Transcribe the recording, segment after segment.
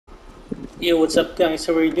Yo, what's up, guys?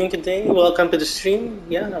 How are you doing today? Welcome to the stream.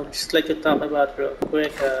 Yeah, I'd just like to talk about real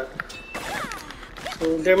quick. So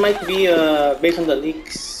there might be, based on the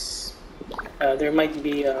leaks, there might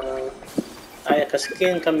be Ayaka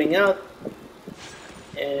skin coming out,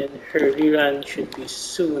 and her rerun should be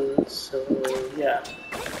soon. So yeah,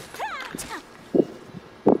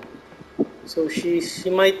 so she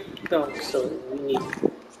might no. So we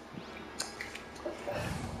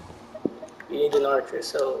need an archer.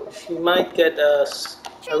 So she might get a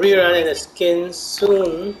rerun and a skin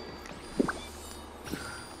soon.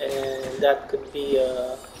 And that could be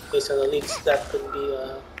based on the leaks, that could be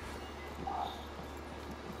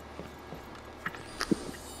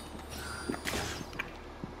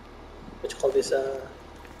what you call this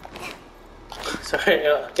sorry,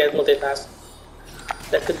 can't multitask.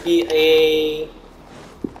 That could be a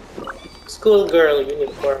schoolgirl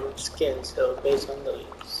uniform skin, so based on the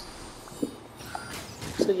leaks.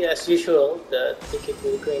 So yeah, as usual, take it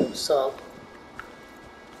with a grain of salt.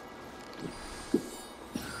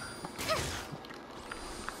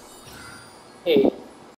 Hey,